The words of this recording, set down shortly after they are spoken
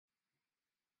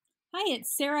Hi,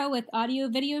 it's Sarah with Audio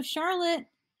Video Charlotte.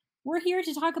 We're here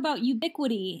to talk about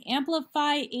Ubiquity,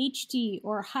 Amplifi HD,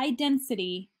 or high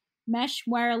density mesh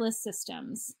wireless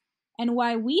systems, and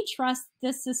why we trust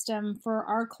this system for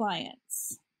our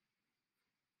clients.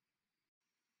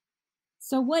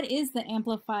 So, what is the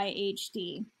Amplifi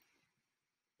HD?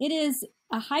 It is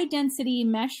a high density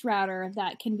mesh router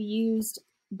that can be used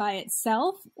by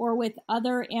itself or with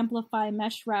other Amplifi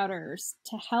mesh routers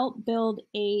to help build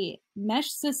a mesh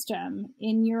system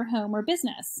in your home or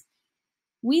business.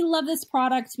 We love this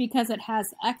product because it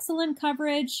has excellent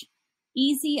coverage,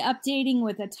 easy updating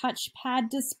with a touchpad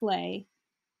display,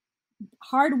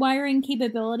 hardwiring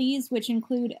capabilities, which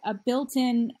include a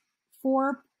built-in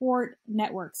 4-port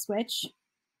network switch,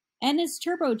 and is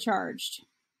turbocharged.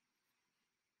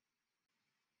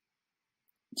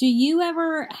 Do you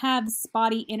ever have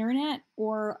spotty internet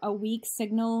or a weak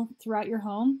signal throughout your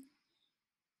home?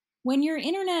 When your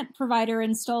internet provider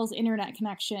installs internet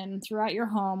connection throughout your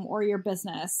home or your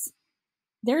business,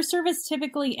 their service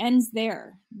typically ends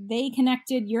there. They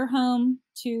connected your home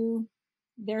to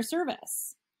their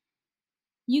service.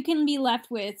 You can be left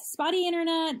with spotty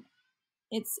internet.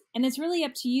 It's really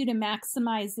up to you to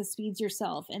maximize the speeds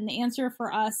yourself. And the answer for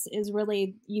us is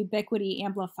really Ubiquity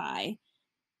Amplifi.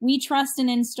 We trust and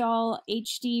install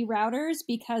HD routers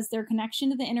because their connection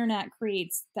to the internet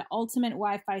creates the ultimate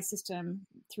Wi-Fi system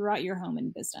throughout your home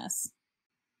and business.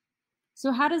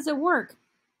 So how does it work?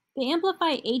 The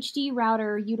Amplifi HD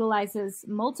router utilizes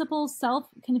multiple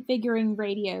self-configuring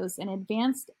radios and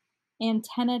advanced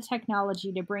antenna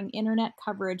technology to bring internet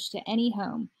coverage to any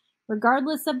home,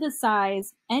 regardless of the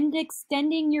size, and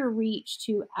extending your reach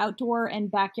to outdoor and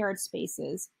backyard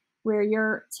spaces where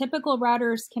your typical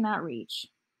routers cannot reach.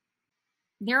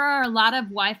 There are a lot of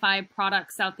Wi-Fi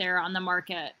products out there on the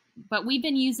market, but we've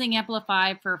been using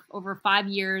Amplifi for over 5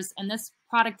 years, and this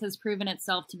product has proven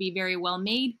itself to be very well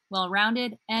made,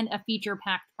 well-rounded, and a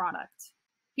feature-packed product.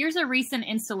 Here's a recent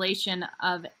installation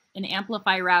of an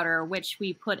Amplifi router, which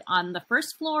we put on the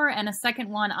first floor and a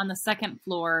second one on the second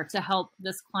floor to help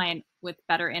this client with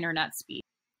better internet speed.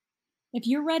 If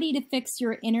you're ready to fix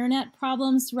your internet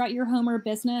problems throughout your home or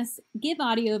business, give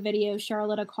Audio Video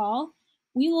Charlotte a call.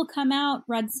 We will come out,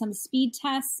 run some speed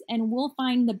tests, and we'll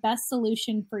find the best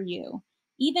solution for you.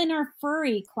 Even our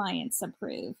furry clients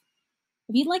approve.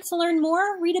 If you'd like to learn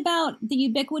more, read about the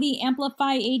Ubiquity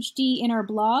Amplifi HD in our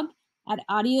blog at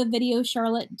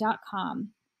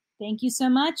audiovideocharlotte.com. Thank you so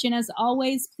much, and as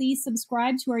always, please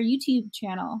subscribe to our YouTube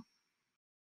channel.